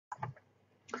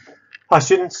Hi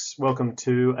students, welcome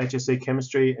to HSC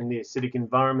Chemistry and the acidic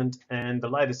environment and the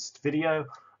latest video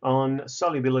on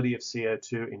solubility of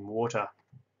CO2 in water.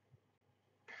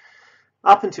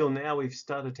 Up until now we've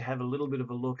started to have a little bit of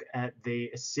a look at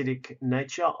the acidic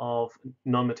nature of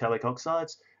non-metallic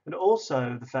oxides and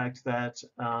also the fact that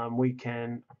we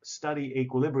can study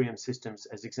equilibrium systems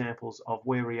as examples of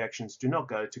where reactions do not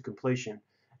go to completion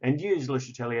and use Le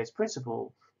Chatelier's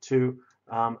principle to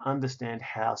understand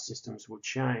how systems will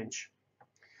change.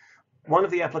 One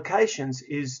of the applications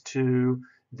is to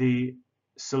the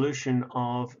solution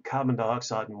of carbon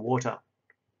dioxide in water.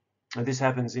 And this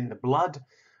happens in the blood,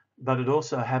 but it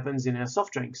also happens in our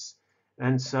soft drinks.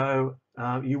 And so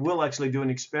you will actually do an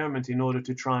experiment in order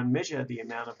to try and measure the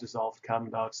amount of dissolved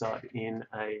carbon dioxide in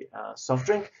a soft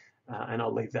drink. And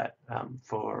I'll leave that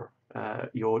for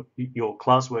your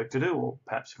classwork to do, or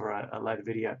perhaps for a later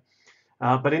video.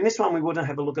 But in this one, we want to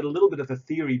have a look at a little bit of the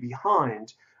theory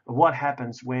behind what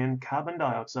happens when carbon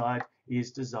dioxide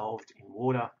is dissolved in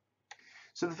water.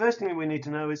 So the first thing we need to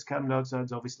know is carbon dioxide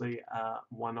is obviously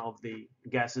one of the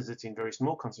gases that's in very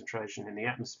small concentration in the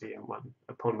atmosphere, and one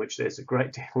upon which there's a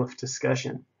great deal of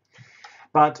discussion.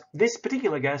 But this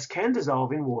particular gas can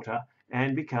dissolve in water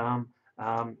and become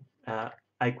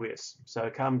aqueous,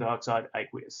 so carbon dioxide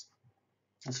aqueous.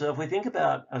 So if we think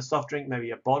about a soft drink,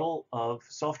 maybe a bottle of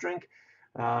soft drink,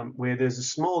 where there's a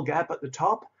small gap at the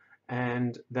top,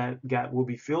 and that gap will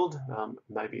be filled.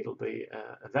 Maybe it'll be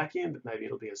a vacuum, but maybe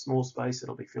it'll be a small space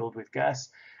that'll be filled with gas.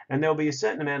 And there'll be a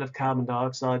certain amount of carbon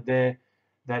dioxide there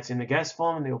that's in the gas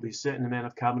form, and there'll be a certain amount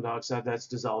of carbon dioxide that's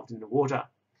dissolved in the water.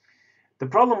 The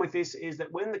problem with this is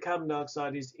that when the carbon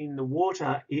dioxide is in the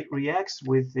water, it reacts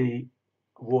with the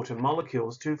water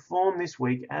molecules to form this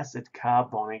weak acid,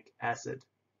 carbonic acid.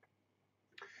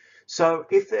 So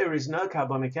if there is no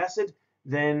carbonic acid,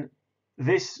 then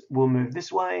this will move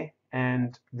this way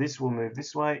and this will move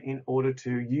this way in order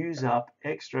to use up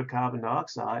extra carbon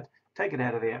dioxide, take it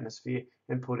out of the atmosphere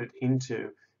and put it into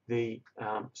the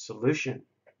solution.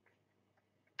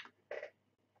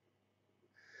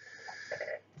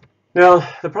 Now,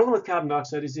 the problem with carbon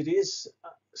dioxide is it is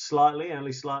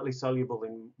only slightly soluble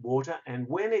in water, and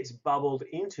when it's bubbled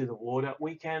into the water,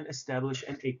 we can establish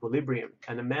an equilibrium,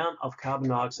 an amount of carbon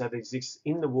dioxide that exists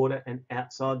in the water and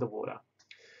outside the water.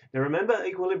 Now remember,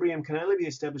 equilibrium can only be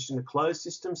established in a closed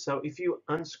system, so if you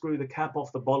unscrew the cap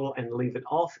off the bottle and leave it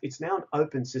off, it's now an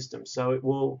open system, so it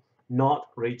will not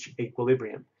reach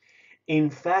equilibrium. In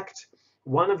fact,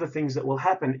 one of the things that will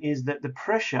happen is that the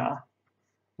pressure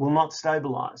will not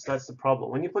stabilize. That's the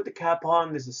problem. When you put the cap on,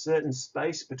 there's a certain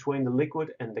space between the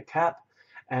liquid and the cap,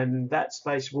 and that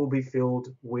space will be filled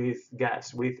with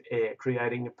gas, with air,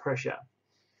 creating a pressure.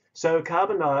 So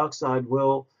carbon dioxide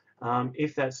will,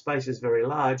 if that space is very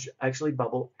large, actually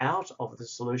bubble out of the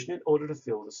solution in order to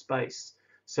fill the space.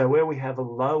 So where we have a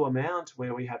low amount,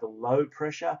 where we have a low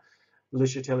pressure, Le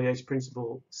Chatelier's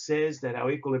principle says that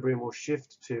our equilibrium will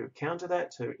shift to counter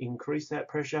that, to increase that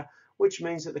pressure, which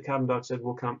means that the carbon dioxide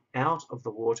will come out of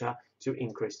the water to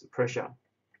increase the pressure.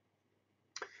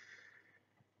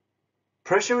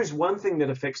 Pressure is one thing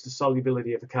that affects the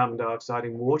solubility of the carbon dioxide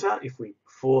in water. If we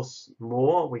force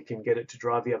more, we can get it to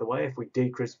drive the other way. If we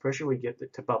decrease pressure, we get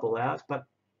it to bubble out. But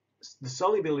the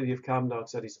solubility of carbon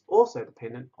dioxide is also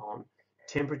dependent on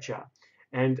temperature.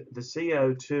 And the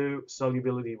CO2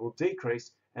 solubility will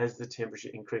decrease as the temperature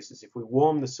increases. If we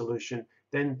warm the solution,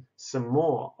 then some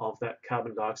more of that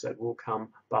carbon dioxide will come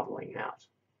bubbling out.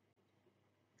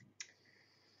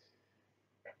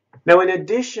 Now, in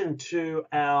addition to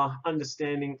our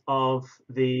understanding of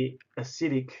the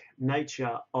acidic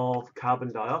nature of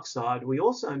carbon dioxide, we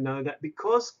also know that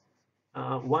because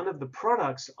one of the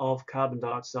products of carbon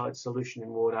dioxide solution in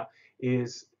water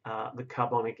is the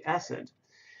carbonic acid,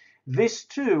 this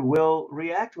too will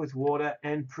react with water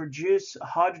and produce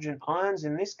hydrogen ions.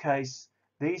 In this case,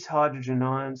 these hydrogen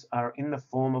ions are in the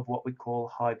form of what we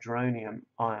call hydronium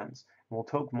ions. And we'll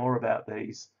talk more about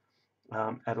these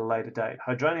at a later date.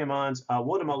 Hydronium ions are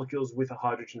water molecules with a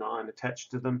hydrogen ion attached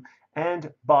to them,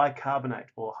 and bicarbonate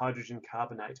or hydrogen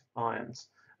carbonate ions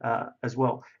as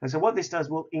well. And so what this does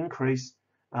will increase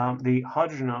the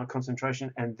hydrogen ion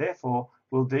concentration and therefore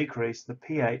will decrease the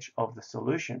pH of the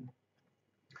solution.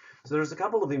 So there's a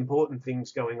couple of important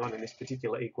things going on in this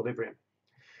particular equilibrium.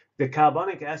 The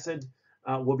carbonic acid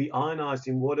will be ionized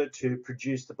in water to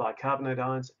produce the bicarbonate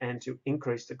ions and to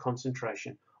increase the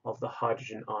concentration of the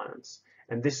hydrogen ions.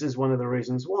 And this is one of the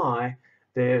reasons why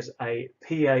there's a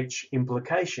pH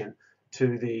implication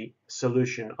to the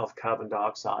solution of carbon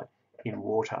dioxide in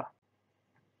water.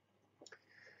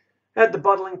 At the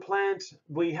bottling plant,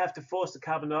 we have to force the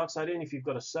carbon dioxide in. If you've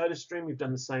got a soda stream, you've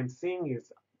done the same thing. You've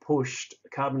pushed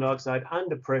carbon dioxide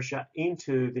under pressure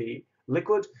into the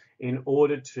liquid in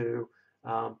order to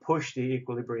push the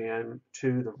equilibrium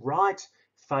to the right,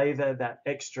 favor that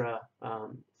extra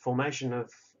formation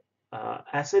of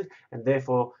acid, and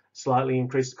therefore slightly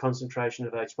increase the concentration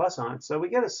of H+ ions. So we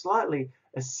get a slightly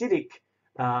acidic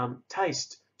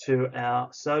taste to our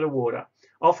soda water.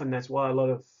 Often that's why a lot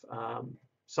of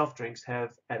soft drinks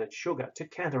have added sugar to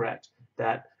counteract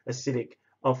that acidic,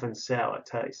 often sour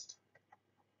taste.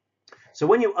 So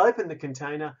when you open the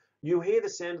container, you hear the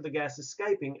sound of the gas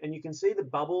escaping, and you can see the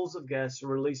bubbles of gas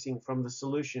releasing from the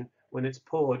solution when it's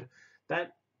poured.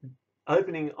 That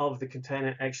opening of the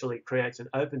container actually creates an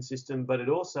open system, but it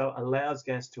also allows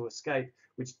gas to escape,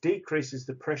 which decreases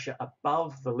the pressure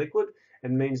above the liquid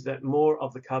and means that more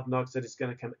of the carbon dioxide is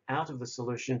going to come out of the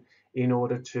solution in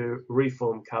order to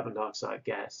reform carbon dioxide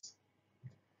gas.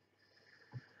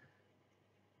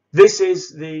 This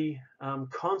is the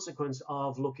consequence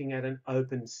of looking at an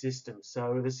open system.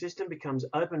 So the system becomes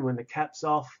open when the cap's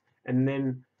off, and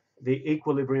then the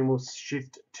equilibrium will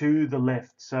shift to the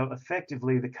left. So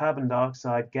effectively, the carbon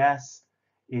dioxide gas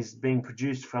is being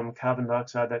produced from carbon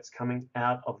dioxide that's coming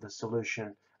out of the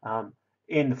solution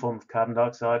in the form of carbon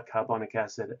dioxide, carbonic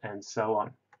acid, and so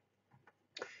on.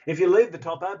 If you leave the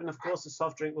top open, of course, the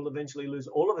soft drink will eventually lose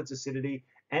all of its acidity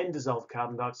and dissolve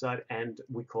carbon dioxide, and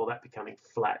we call that becoming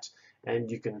flat. And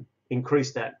you can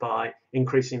increase that by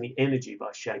increasing the energy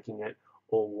by shaking it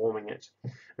or warming it.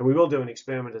 And we will do an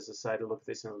experiment, as I say, to look at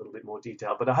this in a little bit more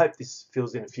detail, but I hope this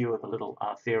fills in a few of the little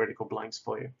theoretical blanks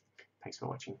for you. Thanks for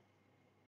watching.